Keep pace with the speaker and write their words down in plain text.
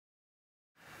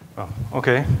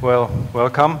Okay, well,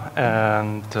 welcome,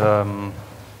 and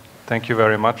thank you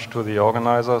very much to the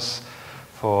organizers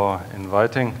for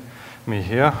inviting me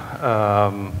here.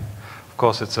 Of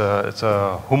course, it's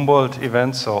a Humboldt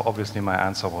event, so obviously my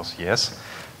answer was yes,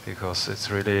 because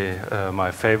it's really my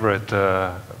favorite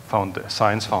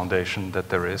science foundation that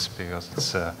there is,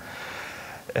 because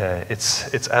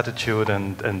its attitude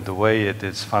and the way it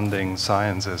is funding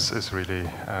science is really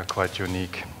quite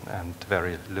unique and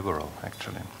very liberal,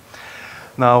 actually.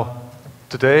 Now,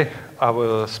 today I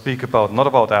will speak not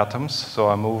about atoms, so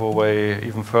I move away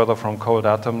even further from cold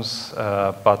atoms,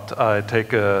 but I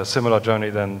take a similar journey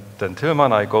than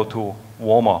Tillman. I go to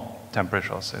warmer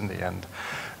temperatures in the end.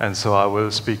 And so I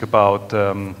will speak about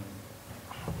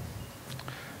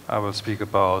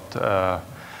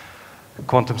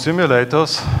quantum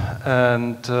simulators,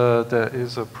 and there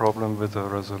is a problem with the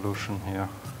resolution here.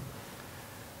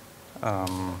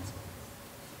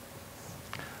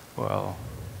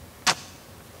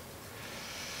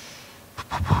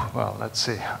 Well, let's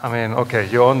see. I mean, okay,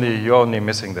 you're only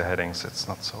missing the headings. It's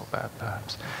not so bad,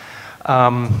 perhaps.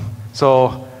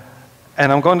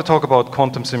 And I'm going to talk about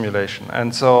quantum simulation.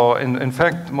 And so, in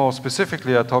fact, more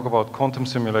specifically, I talk about quantum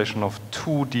simulation of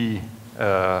 2D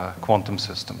quantum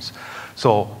systems.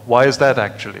 So why is that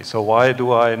actually? So why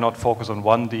do I not focus on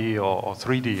 1D or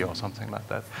 3D or something like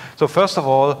that? So first of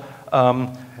all,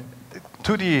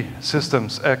 2D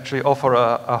systems actually offer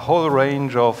a whole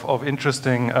range of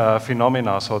interesting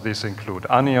phenomena. So these include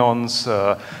anyons,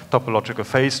 topological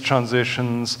phase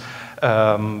transitions,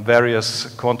 various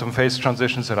quantum phase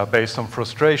transitions that are based on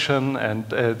frustration, and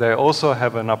they also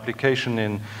have an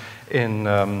application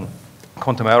in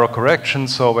quantum error correction,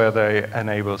 so where they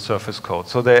enable surface code.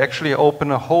 So they actually open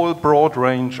a whole broad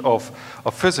range of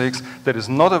physics that is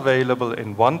not available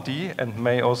in 1D and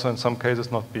may also in some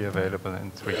cases not be available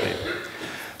in 3D.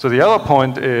 So the other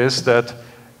point is that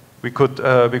we could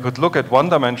look at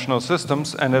one-dimensional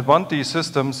systems, and at 1D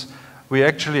systems we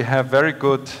actually have very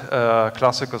good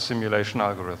classical simulation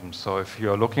algorithms. So if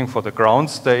you're looking for the ground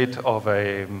state of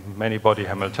a many-body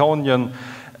Hamiltonian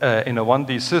in a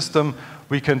 1D system,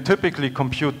 we can typically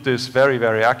compute this very,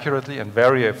 very accurately and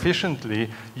very efficiently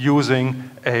using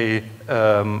a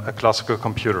classical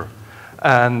computer.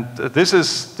 And this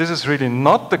is really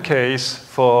not the case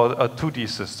for a 2D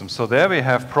system. So there we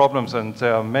have problems, and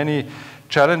there are many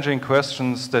challenging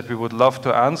questions that we would love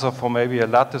to answer for maybe a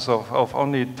lattice of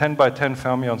only 10 by 10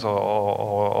 fermions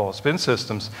or spin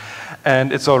systems.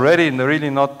 And it's already really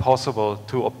not possible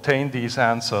to obtain these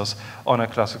answers on a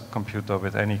classical computer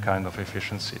with any kind of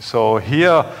efficiency. So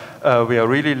here we are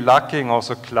really lacking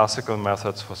also classical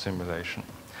methods for simulation.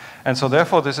 And so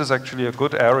therefore this is actually a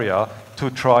good area to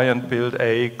try and build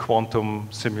a quantum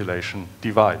simulation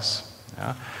device.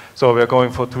 Yeah? So we're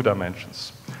going for 2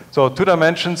 dimensions. So 2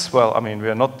 dimensions, well, I mean, we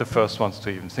are not the first ones to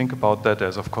even think about that.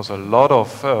 There's, of course, a lot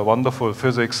of wonderful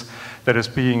physics that is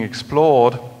being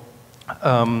explored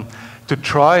to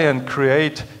try and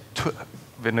create,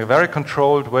 in a very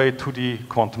controlled way, 2D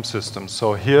quantum systems.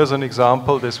 So here's an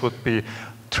example. This would be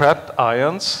trapped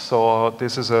ions. So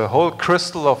this is a whole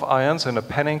crystal of ions in a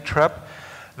panning trap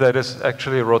that is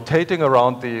actually rotating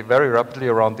around very rapidly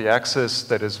around the axis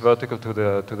that is vertical to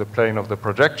the plane of the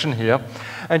projection here.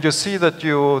 And you see that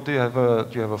you have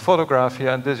a photograph here,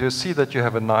 and you see that you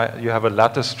have a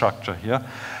lattice structure here.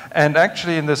 And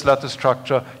actually in this lattice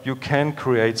structure, you can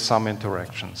create some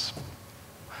interactions.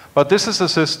 But this is a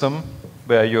system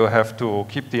where you have to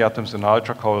keep the atoms in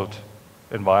ultra-cold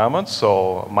environments,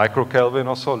 so microkelvin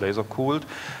or so, laser cooled.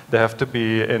 They have to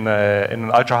be in an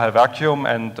ultra-high vacuum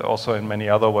and also in many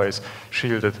other ways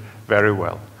shielded very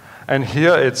well. And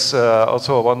here it's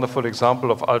also a wonderful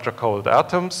example of ultra-cold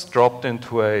atoms dropped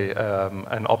into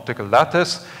an optical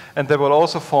lattice, and they will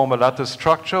also form a lattice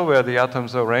structure where the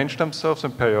atoms arrange themselves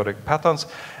in periodic patterns,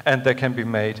 and they can be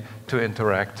made to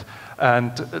interact.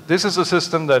 And this is a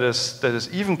system that is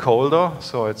even colder,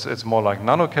 so it's more like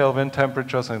nanokelvin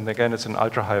temperatures, and again, it's an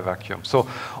ultra-high vacuum. So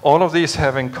all of these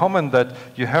have in common that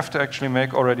you have to actually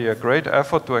make already a great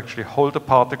effort to actually hold the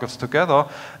particles together,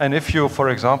 and if you, for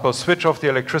example, switch off the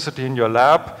electricity in your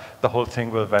lab, the whole thing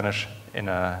will vanish in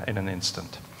an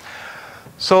instant.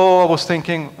 So I was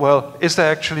thinking, well, is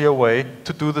there actually a way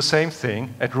to do the same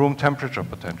thing at room temperature,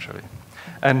 potentially?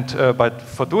 And but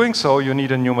for doing so, you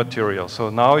need a new material. So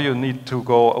now you need to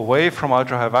go away from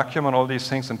ultra-high vacuum and all these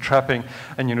things and trapping,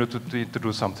 and you need to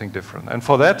do something different. And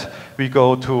for that, we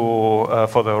go to,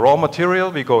 for the raw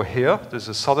material, we go here. This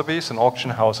is Sotheby's, an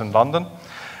auction house in London.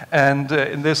 And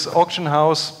in this auction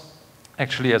house,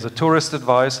 actually as a tourist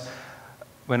advice,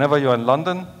 whenever you're in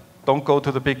London, don't go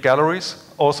to the big galleries.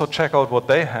 Also check out what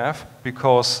they have,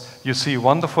 because you see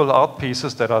wonderful art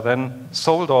pieces that are then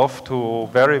sold off to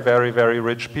very, very, very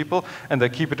rich people, and they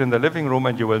keep it in their living room,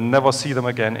 and you will never see them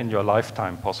again in your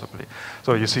lifetime, possibly.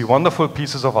 So you see wonderful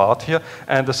pieces of art here.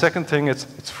 And the second thing,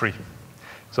 it's free.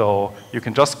 So you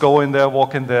can just go in there,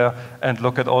 walk in there, and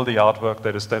look at all the artwork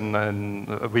that is then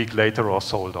a week later or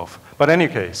sold off. But in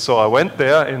any case, so I went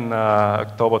there in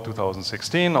October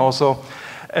 2016 also,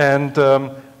 and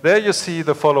there you see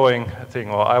the following thing,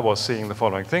 or I was seeing the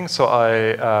following thing. So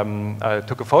I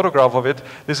took a photograph of it.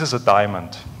 This is a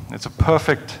diamond. It's a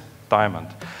perfect diamond.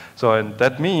 So and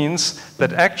that means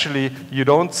that actually you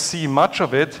don't see much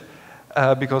of it,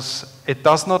 because it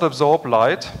does not absorb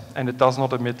light and it does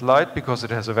not emit light, because it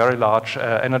has a very large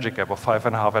energy gap of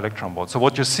 5.5 electron volts. So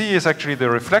what you see is actually the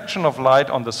reflection of light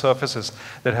on the surfaces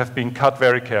that have been cut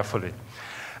very carefully.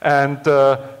 And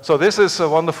so this is a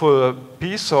wonderful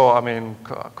piece. So, I mean,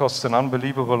 costs an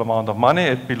unbelievable amount of money.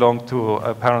 It belonged to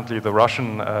apparently the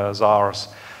Russian Tsars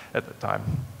at the time.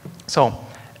 So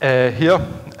here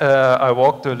I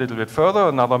walked a little bit further,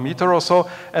 another meter or so,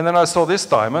 and then I saw this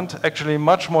diamond, actually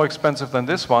much more expensive than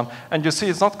this one. And you see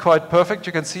it's not quite perfect.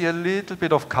 You can see a little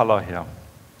bit of color here.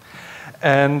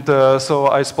 And so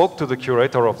I spoke to the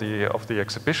curator of the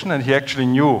exhibition, and he actually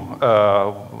knew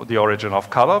the origin of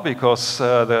color, because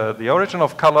the origin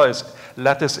of color is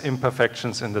lattice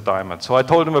imperfections in the diamond. So I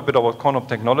told him a bit about quantum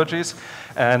technologies,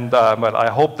 and well, I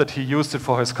hope that he used it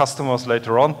for his customers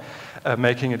later on,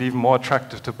 making it even more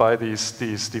attractive to buy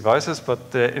these devices.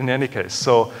 But in any case,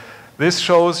 so this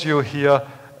shows you here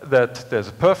that there's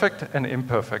a perfect and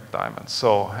imperfect diamond.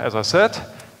 So as I said,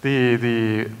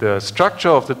 the structure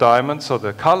of the diamond, so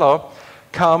the color,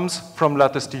 comes from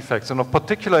lattice defects. And of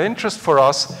particular interest for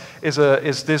us is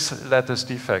this lattice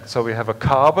defect. So we have a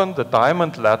carbon, the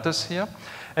diamond lattice here,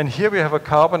 and here we have a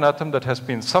carbon atom that has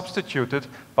been substituted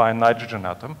by a nitrogen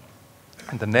atom.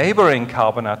 And the neighboring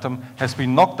carbon atom has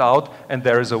been knocked out, and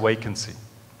there is a vacancy.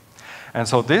 And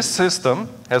so this system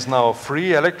has now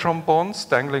 3 electron bonds,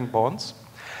 dangling bonds.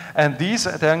 And these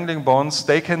dangling bonds,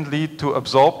 they can lead to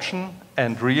absorption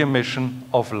and re-emission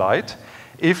of light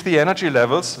if the energy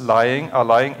levels are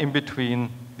lying in between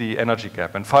the energy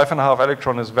gap. And 5.5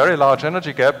 electron is a very large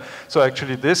energy gap. So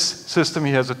actually this system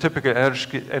here has a typical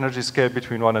energy scale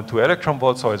between 1 and 2 electron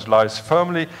volts, so it lies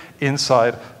firmly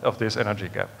inside of this energy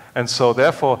gap. And so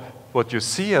therefore, what you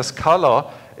see as color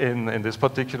in this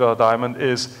particular diamond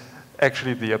is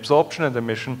actually the absorption and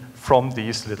emission from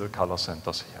these little color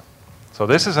centers here. So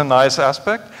this is a nice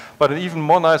aspect, but an even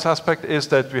more nice aspect is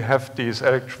that we have these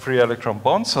free electron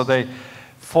bonds. So they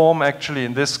form actually,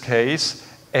 in this case,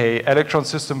 an electron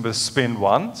system with spin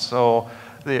 1. So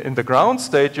in the ground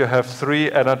state, you have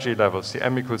 3 energy levels, the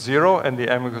m equals 0 and the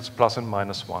m equals plus and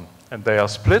minus 1. And they are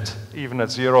split, even at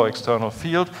 0 external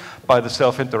field, by the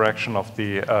self-interaction of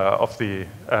the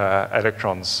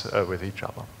electrons with each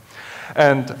other.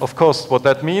 And of course, what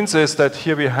that means is that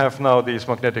here we have now these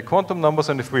magnetic quantum numbers,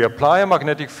 and if we apply a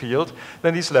magnetic field,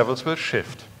 then these levels will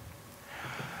shift.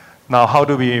 Now, how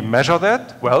do we measure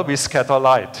that? Well, we scatter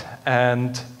light.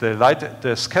 And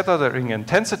the scattering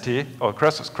intensity, or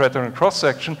scattering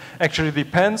cross-section, actually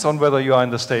depends on whether you are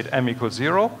in the state m equals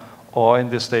 0 or in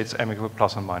the states m equals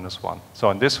plus and minus 1. So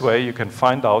in this way, you can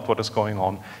find out what is going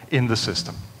on in the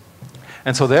system.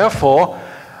 And so therefore,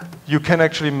 you can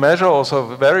actually measure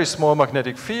also very small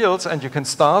magnetic fields, and you can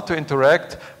start to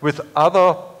interact with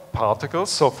other particles.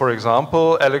 So for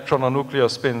example, electron or nuclear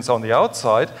spins on the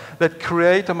outside that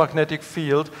create a magnetic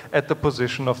field at the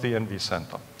position of the NV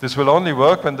center. This will only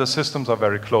work when the systems are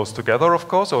very close together, of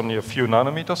course, only a few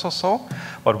nanometers or so.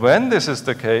 But when this is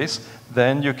the case,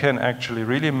 then you can actually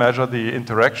really measure the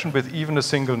interaction with even a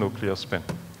single nuclear spin.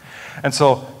 And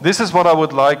so this is what I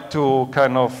would like to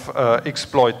kind of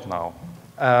exploit now.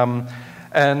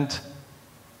 And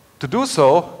to do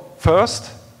so,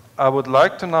 first, I would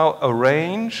like to now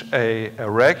arrange a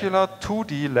regular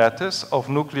 2D lattice of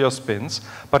nuclear spins,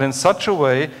 but in such a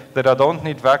way that I don't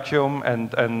need vacuum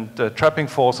and trapping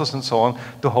forces and so on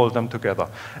to hold them together.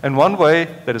 And one way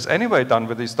that is anyway done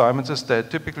with these diamonds is that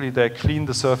typically they clean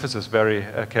the surfaces very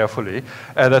carefully.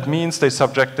 That means they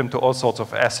subject them to all sorts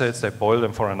of acids, they boil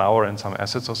them for an hour in some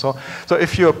acids or so. So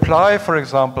if you apply, for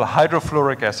example,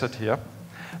 hydrofluoric acid here,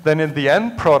 then in the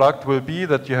end product will be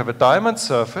that you have a diamond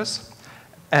surface,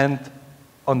 and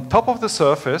on top of the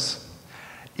surface,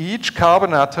 each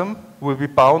carbon atom will be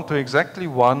bound to exactly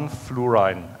 1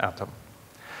 fluorine atom.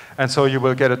 And so you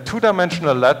will get a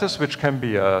 2-dimensional lattice, which can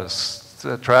be a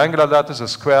triangular lattice, a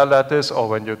square lattice, or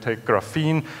when you take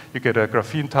graphene, you get a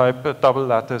graphene-type double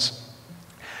lattice,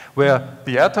 where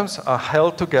the atoms are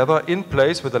held together in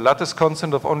place with a lattice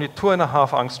constant of only 2.5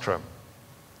 angstrom.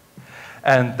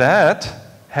 And that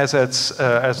has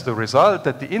as the result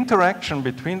that the interaction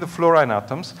between the fluorine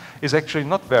atoms is actually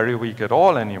not very weak at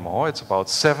all anymore. It's about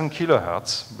 7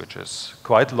 kilohertz, which is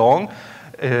quite long,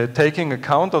 taking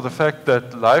account of the fact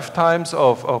that lifetimes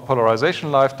of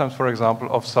polarization lifetimes, for example,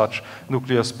 of such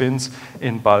nuclear spins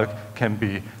in bulk can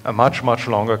be much, much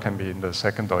longer, can be in the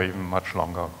second or even much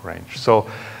longer range. So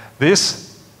this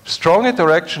strong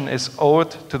interaction is owed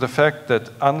to the fact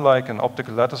that, unlike an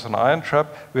optical lattice or an ion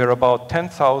trap, we are about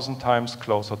 10,000 times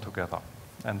closer together.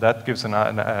 And that gives an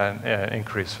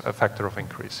increase, a factor of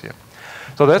increase here.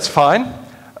 So that's fine.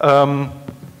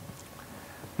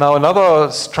 Now,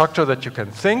 another structure that you can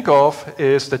think of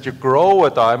is that you grow a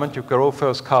diamond. You grow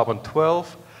first carbon-12,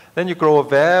 then you grow a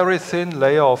very thin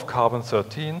layer of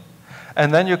carbon-13,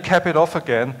 and then you cap it off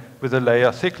again with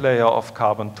a thick layer of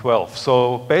carbon-12.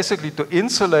 So basically, to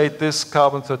insulate this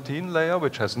carbon-13 layer,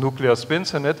 which has nuclear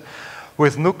spins in it,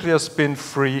 with nuclear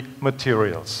spin-free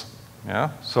materials. Yeah?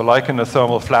 So like in a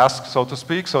thermal flask, so to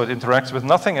speak, so it interacts with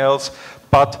nothing else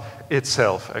but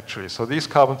itself, actually. So these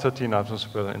carbon-13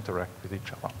 atoms will interact with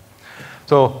each other.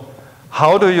 So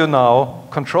how do you now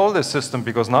control this system?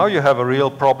 Because now you have a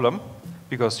real problem,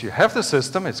 because you have the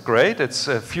system, it's great, it's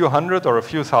a few hundred or a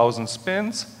few thousand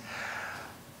spins,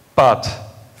 but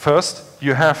first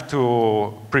you have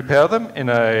to prepare them in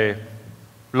a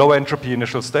low entropy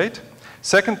initial state.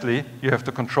 Secondly, you have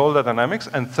to control the dynamics.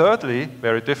 And thirdly,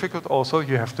 very difficult also,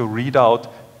 you have to read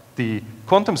out the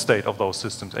quantum state of those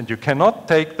systems. And you cannot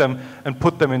take them and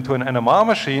put them into an NMR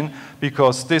machine,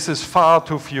 because this is far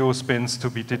too few spins to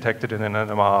be detected in an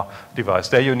NMR device.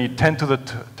 There you need 10 to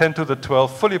the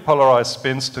 12 fully polarized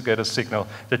spins to get a signal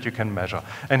that you can measure.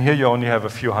 And here you only have a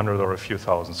few hundred or a few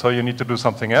thousand. So you need to do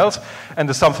something else. And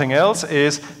the something else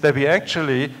is that we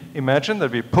actually imagine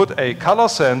that we put a color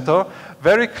center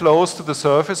very close to the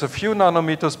surface, a few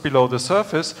nanometers below the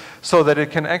surface, so that it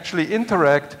can actually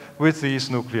interact with these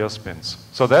nuclear spins.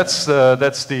 So that's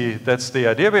the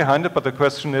idea behind it, but the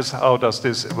question is, how does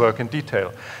this work in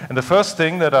detail? And the first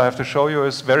thing that I have to show you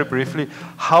is, very briefly,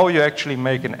 how you actually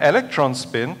make an electron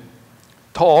spin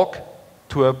talk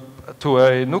to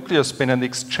a nuclear spin and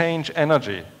exchange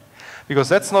energy. Because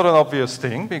that's not an obvious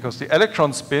thing, because the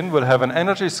electron spin will have an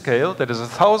energy scale that is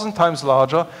 1,000 times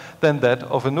larger than that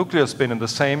of a nuclear spin in the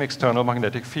same external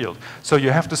magnetic field. So you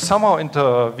have to somehow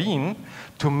intervene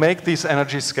to make these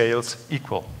energy scales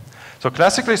equal. So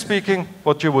classically speaking,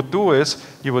 what you would do is,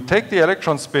 you would take the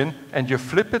electron spin and you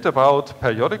flip it about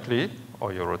periodically,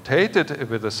 or you rotate it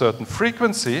with a certain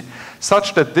frequency,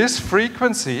 such that this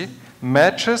frequency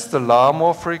matches the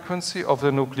Larmor frequency of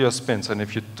the nuclear spins. And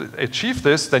if you achieve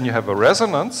this, then you have a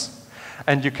resonance,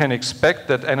 and you can expect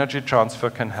that energy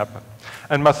transfer can happen.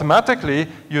 And mathematically,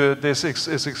 this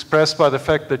is expressed by the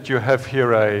fact that you have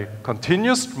here a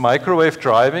continuous microwave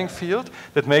driving field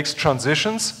that makes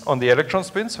transitions on the electron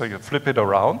spin, so you flip it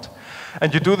around.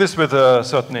 And you do this with a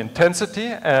certain intensity,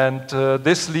 and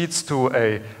this leads to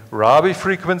a Rabi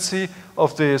frequency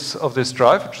of this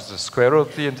drive, which is the square root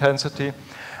of the intensity.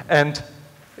 And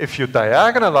if you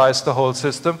diagonalize the whole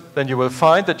system, then you will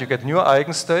find that you get new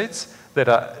eigenstates that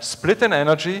are split in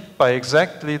energy by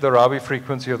exactly the Rabi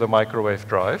frequency of the microwave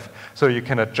drive. So you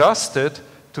can adjust it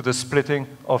to the splitting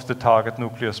of the target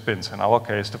nuclear spins, in our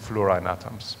case, the fluorine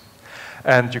atoms.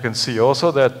 And you can see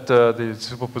also that the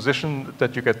superposition,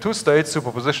 that you get two states,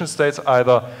 superposition states,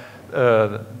 either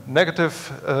negative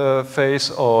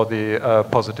phase or the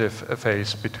positive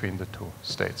phase between the two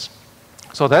states.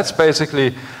 So that's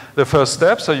basically the first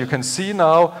step. So you can see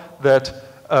now that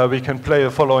we can play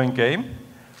the following game.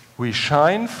 We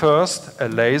shine first a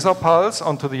laser pulse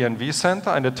onto the NV center,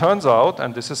 and it turns out,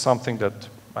 and this is something that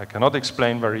I cannot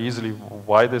explain very easily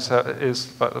why this is,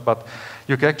 but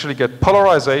you can actually get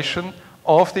polarization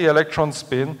of the electron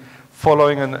spin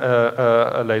following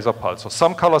a laser pulse. So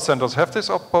some color centers have this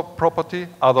property,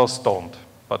 others don't.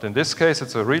 But in this case,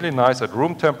 it's a really nice, at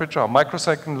room temperature, a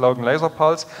microsecond long laser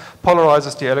pulse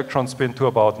polarizes the electron spin to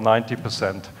about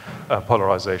 90%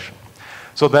 polarization.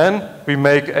 So then we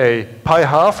make a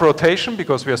pi-half rotation,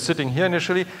 because we are sitting here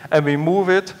initially, and we move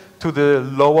it to the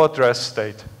lower dress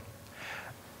state.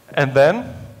 And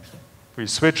then we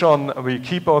switch on, we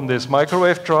keep on this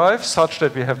microwave drive such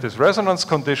that we have this resonance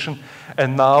condition,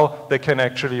 and now they can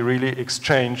actually really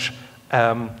exchange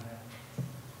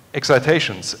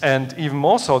excitations, and even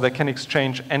more so, they can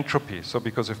exchange entropy. So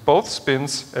because if both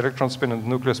spins, electron spin and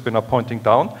nuclear spin, are pointing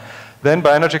down, then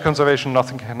by energy conservation,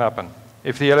 nothing can happen.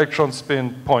 If the electron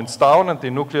spin points down and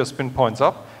the nuclear spin points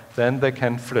up, then they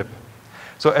can flip.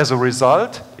 So as a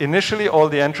result, initially all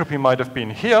the entropy might have been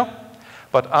here,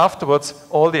 but afterwards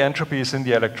all the entropy is in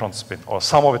the electron spin, or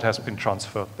some of it has been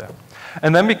transferred there.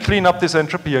 And then we clean up this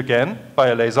entropy again by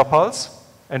a laser pulse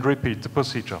and repeat the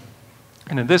procedure.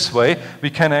 And in this way, we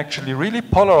can actually really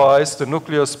polarize the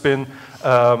nuclear spin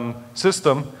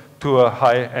system to a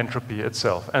high entropy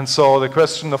itself. And so the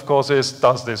question, of course, is,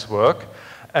 does this work?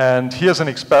 And here's an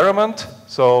experiment,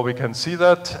 so we can see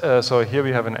that. So here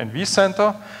we have an NV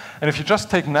center. And if you just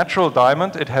take natural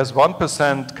diamond, it has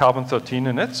 1% carbon-13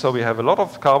 in it. So we have a lot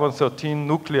of carbon-13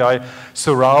 nuclei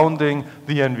surrounding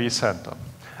the NV center.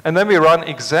 And then we run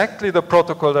exactly the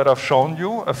protocol that I've shown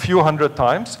you a few hundred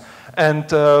times. And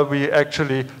we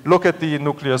actually look at the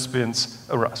nuclear spins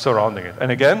surrounding it.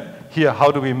 And again, here, how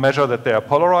do we measure that they are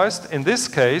polarized? In this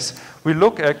case, we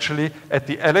look actually at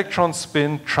the electron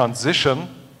spin transition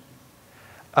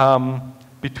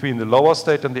between the lower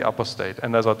state and the upper state.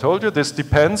 And as I told you, this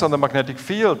depends on the magnetic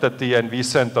field that the NV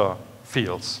center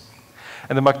feels.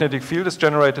 And the magnetic field is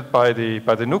generated by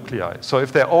the nuclei. So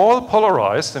if they're all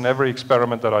polarized in every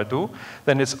experiment that I do,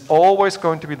 then it's always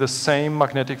going to be the same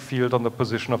magnetic field on the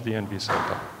position of the NV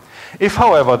center. If,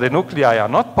 however, the nuclei are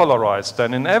not polarized,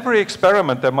 then in every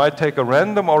experiment they might take a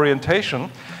random orientation,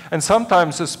 and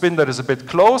sometimes a spin that is a bit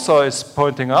closer is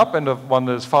pointing up and the one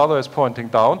that is farther is pointing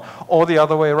down, or the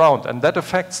other way around. And that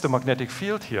affects the magnetic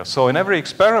field here. So in every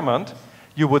experiment,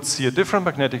 you would see a different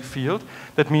magnetic field.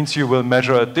 That means you will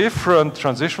measure a different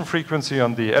transition frequency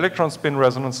on the electron spin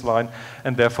resonance line,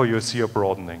 and therefore you see a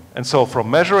broadening. And so from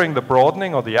measuring the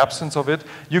broadening or the absence of it,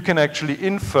 you can actually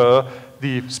infer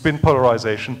the spin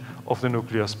polarization of the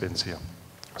nuclear spins here.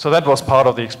 So that was part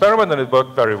of the experiment, and it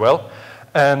worked very well.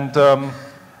 And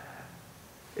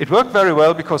it worked very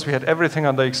well because we had everything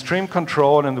under extreme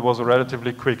control, and it was a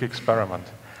relatively quick experiment.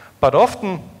 But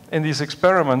often in these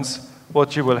experiments,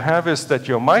 what you will have is that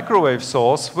your microwave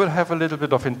source will have a little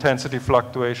bit of intensity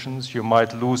fluctuations. You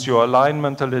might lose your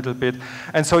alignment a little bit.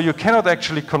 And so you cannot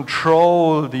actually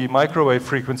control the microwave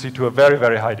frequency to a very,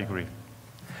 very high degree.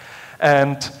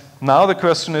 And now the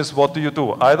question is, what do you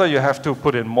do? Either you have to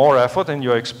put in more effort in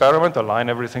your experiment, align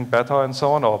everything better and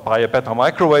so on, or buy a better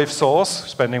microwave source,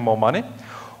 spending more money,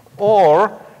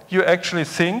 or you actually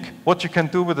think what you can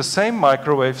do with the same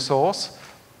microwave source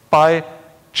by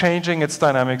changing its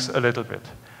dynamics a little bit.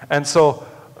 And so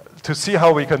to see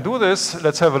how we can do this,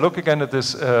 let's have a look again at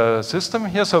this system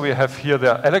here. So we have here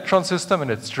the electron system,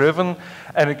 and it's driven,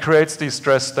 and it creates these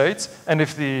stress states. And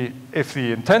if the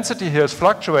intensity here is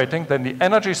fluctuating, then the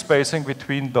energy spacing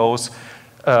between those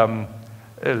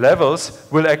levels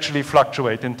will actually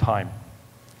fluctuate in time.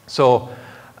 So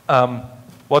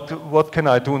what can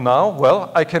I do now?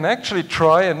 Well, I can actually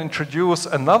try and introduce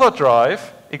another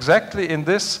drive exactly in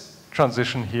this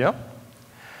transition here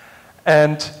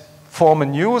and form a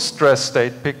new stress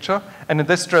state picture. And in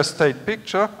this stress state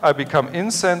picture, I become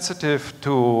insensitive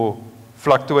to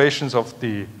fluctuations of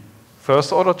the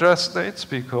first order stress states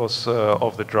because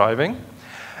of the driving.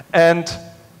 And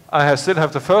I still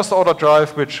have the first order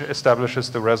drive, which establishes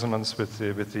the resonance with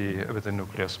the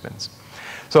nuclear spins.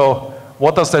 So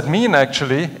what does that mean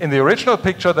actually? In the original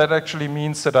picture, that actually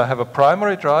means that I have a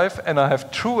primary drive and I have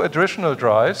two additional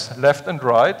drives, left and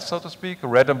right, so to speak,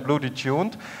 red and blue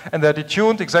detuned, and they're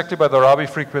detuned exactly by the Rabi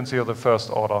frequency of the first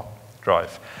order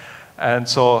drive. And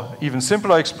so even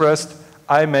simpler expressed,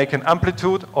 I make an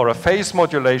amplitude or a phase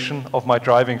modulation of my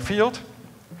driving field,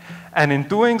 and in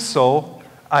doing so,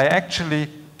 I actually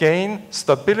gain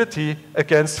stability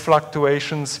against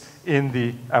fluctuations in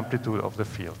the amplitude of the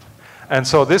field. And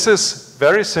so this is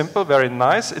very simple, very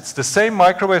nice. It's the same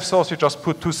microwave source, you just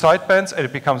put two sidebands and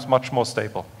it becomes much more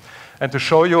stable. And to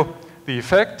show you the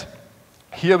effect,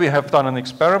 here we have done an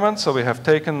experiment. So we have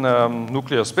taken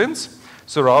nuclear spins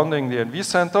surrounding the NV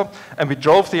center, and we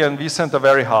drove the NV center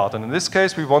very hard. And in this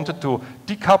case, we wanted to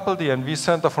decouple the NV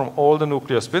center from all the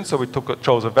nuclear spins, so we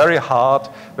chose a very hard,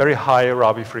 very high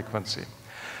Rabi frequency,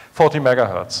 40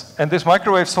 megahertz. And this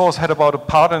microwave source had about a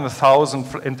part in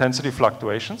 1,000 intensity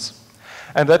fluctuations.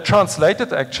 And that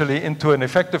translated actually into an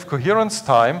effective coherence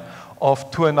time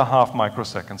of 2.5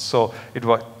 microseconds. So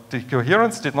the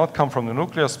coherence did not come from the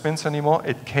nuclear spins anymore,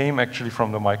 it came actually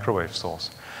from the microwave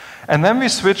source. And then we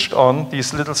switched on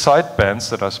these little sidebands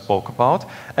that I spoke about,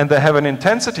 and they have an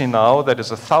intensity now that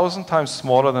is 1,000 times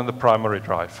smaller than the primary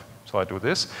drive. So I do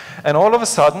this, and all of a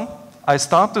sudden, I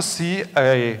start to see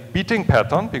a beating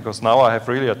pattern, because now I have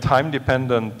really a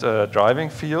time-dependent driving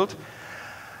field.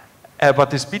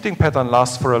 But this beating pattern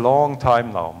lasts for a long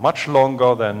time now, much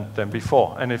longer than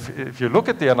before. And if you look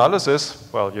at the analysis,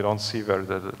 well, you don't see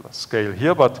the scale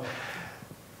here, but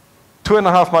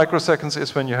 2.5 microseconds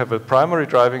is when you have a primary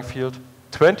driving field.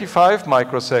 25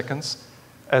 microseconds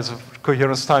as a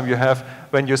coherence time you have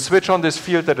when you switch on this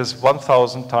field that is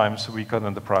 1,000 times weaker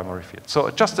than the primary field. So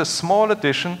just a small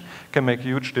addition can make a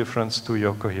huge difference to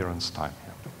your coherence time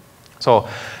here. So,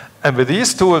 and with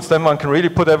these tools, then one can really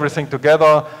put everything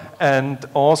together and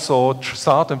also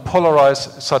start and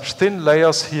polarize such thin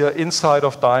layers here inside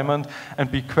of diamond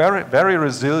and be very, very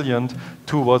resilient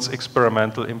towards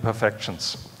experimental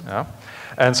imperfections. Yeah?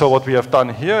 And so what we have done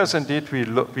here is indeed we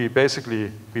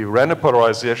ran a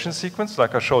polarization sequence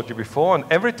like I showed you before, and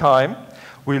every time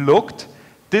we looked,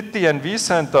 did the NV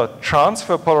center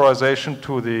transfer polarization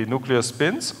to the nuclear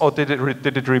spins, or did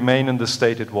it remain in the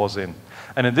state it was in?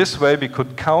 And in this way we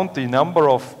could count the number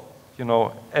of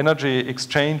energy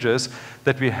exchanges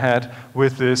that we had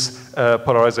with this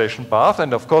polarization bath.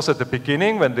 And of course at the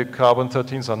beginning, when the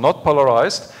carbon-13s are not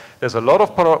polarized, there's a lot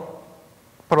of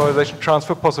polarization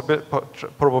transfer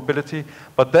probability,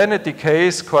 but then it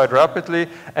decays quite rapidly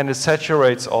and it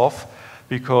saturates off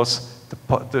because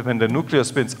when the nuclear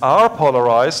spins are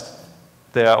polarized,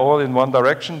 they are all in one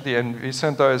direction. The NV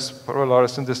center is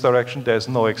polarized in this direction. There's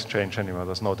no exchange anymore.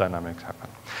 There's no dynamics happen.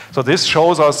 So this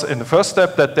shows us in the first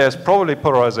step that there's probably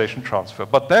polarization transfer.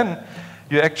 But then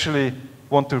you actually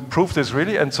want to prove this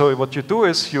really. And so what you do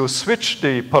is you switch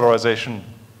the polarization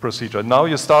procedure. Now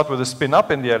you start with a spin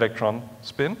up in the electron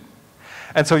spin.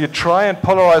 And so you try and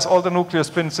polarize all the nuclear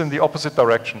spins in the opposite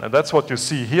direction. And that's what you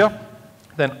see here.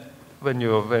 Then when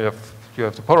you have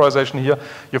the polarization here,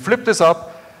 you flip this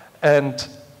up, and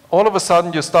all of a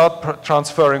sudden you start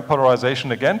transferring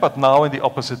polarization again, but now in the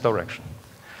opposite direction.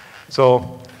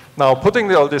 So now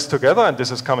putting all this together, and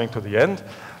this is coming to the end,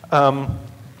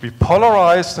 we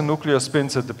polarize the nuclear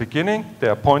spins at the beginning. They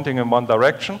are pointing in one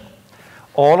direction,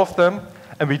 all of them.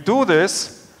 And we do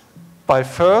this by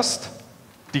first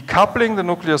decoupling the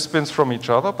nuclear spins from each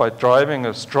other by driving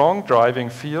a strong driving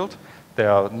field. They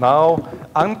are now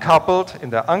uncoupled, in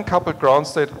their uncoupled ground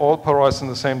state, all polarized in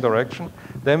the same direction.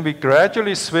 Then we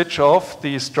gradually switch off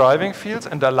these driving fields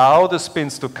and allow the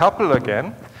spins to couple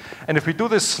again. And if we do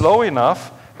this slow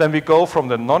enough, then we go from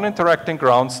the non-interacting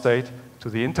ground state to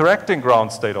the interacting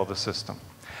ground state of the system.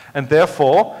 And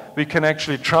therefore, we can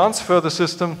actually transfer the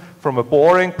system from a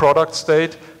boring product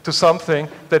state to something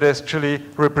that actually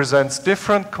represents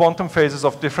different quantum phases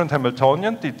of different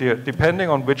Hamiltonian, depending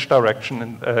on which direction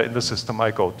in the system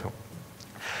I go to.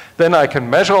 Then I can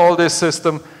measure all this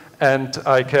system, and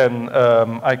I can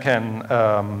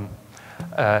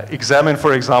examine,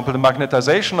 for example, the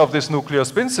magnetization of this nuclear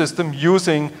spin system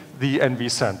using the NV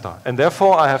center. And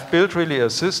therefore, I have built really a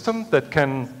system that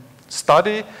can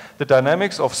study the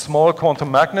dynamics of small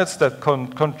quantum magnets that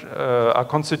are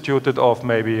constituted of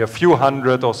maybe a few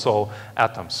hundred or so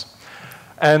atoms.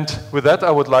 And with that, I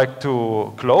would like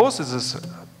to close. This is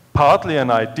partly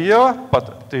an idea,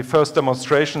 but the first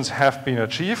demonstrations have been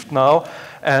achieved now,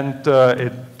 and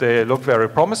they look very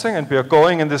promising, and we are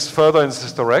going in this further in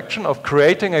this direction of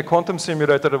creating a quantum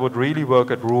simulator that would really work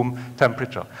at room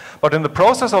temperature. But in the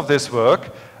process of this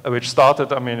work, which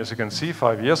started, I mean, as you can see,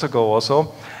 5 years ago or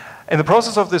so, in the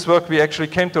process of this work, we actually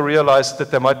came to realize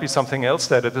that there might be something else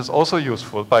there that is also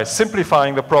useful by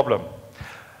simplifying the problem.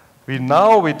 We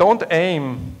don't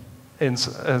aim in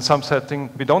some setting,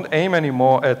 we don't aim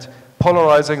anymore at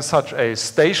polarizing such a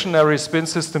stationary spin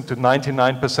system to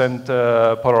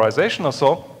 99% polarization or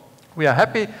so. We are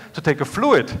happy to take a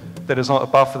fluid that is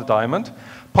above the diamond,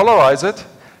 polarize it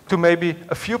to maybe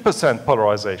a few percent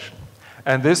polarization.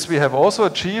 And this we have also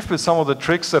achieved with some of the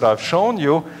tricks that I've shown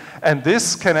you. And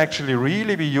this can actually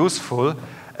really be useful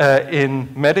in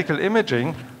medical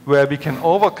imaging, where we can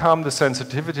overcome the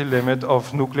sensitivity limit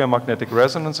of nuclear magnetic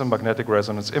resonance and magnetic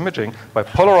resonance imaging by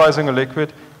polarizing a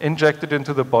liquid, inject it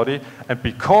into the body, and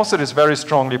because it is very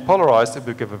strongly polarized, it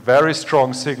will give a very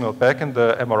strong signal back in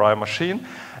the MRI machine,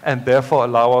 and therefore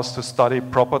allow us to study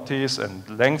properties and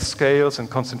length scales and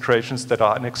concentrations that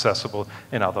are inaccessible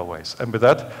in other ways. And with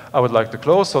that, I would like to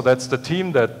close. So that's the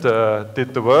team that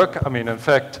did the work. I mean, in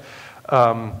fact,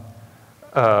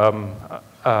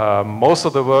 most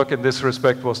of the work in this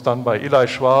respect was done by Eli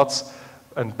Schwartz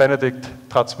and Benedikt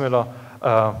Tratzmüller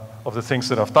of the things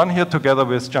that I've done here, together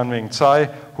with Jianming Tsai,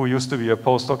 who used to be a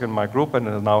postdoc in my group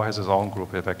and now has his own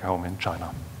group back home in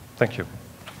China. Thank you.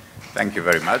 Thank you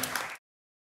very much.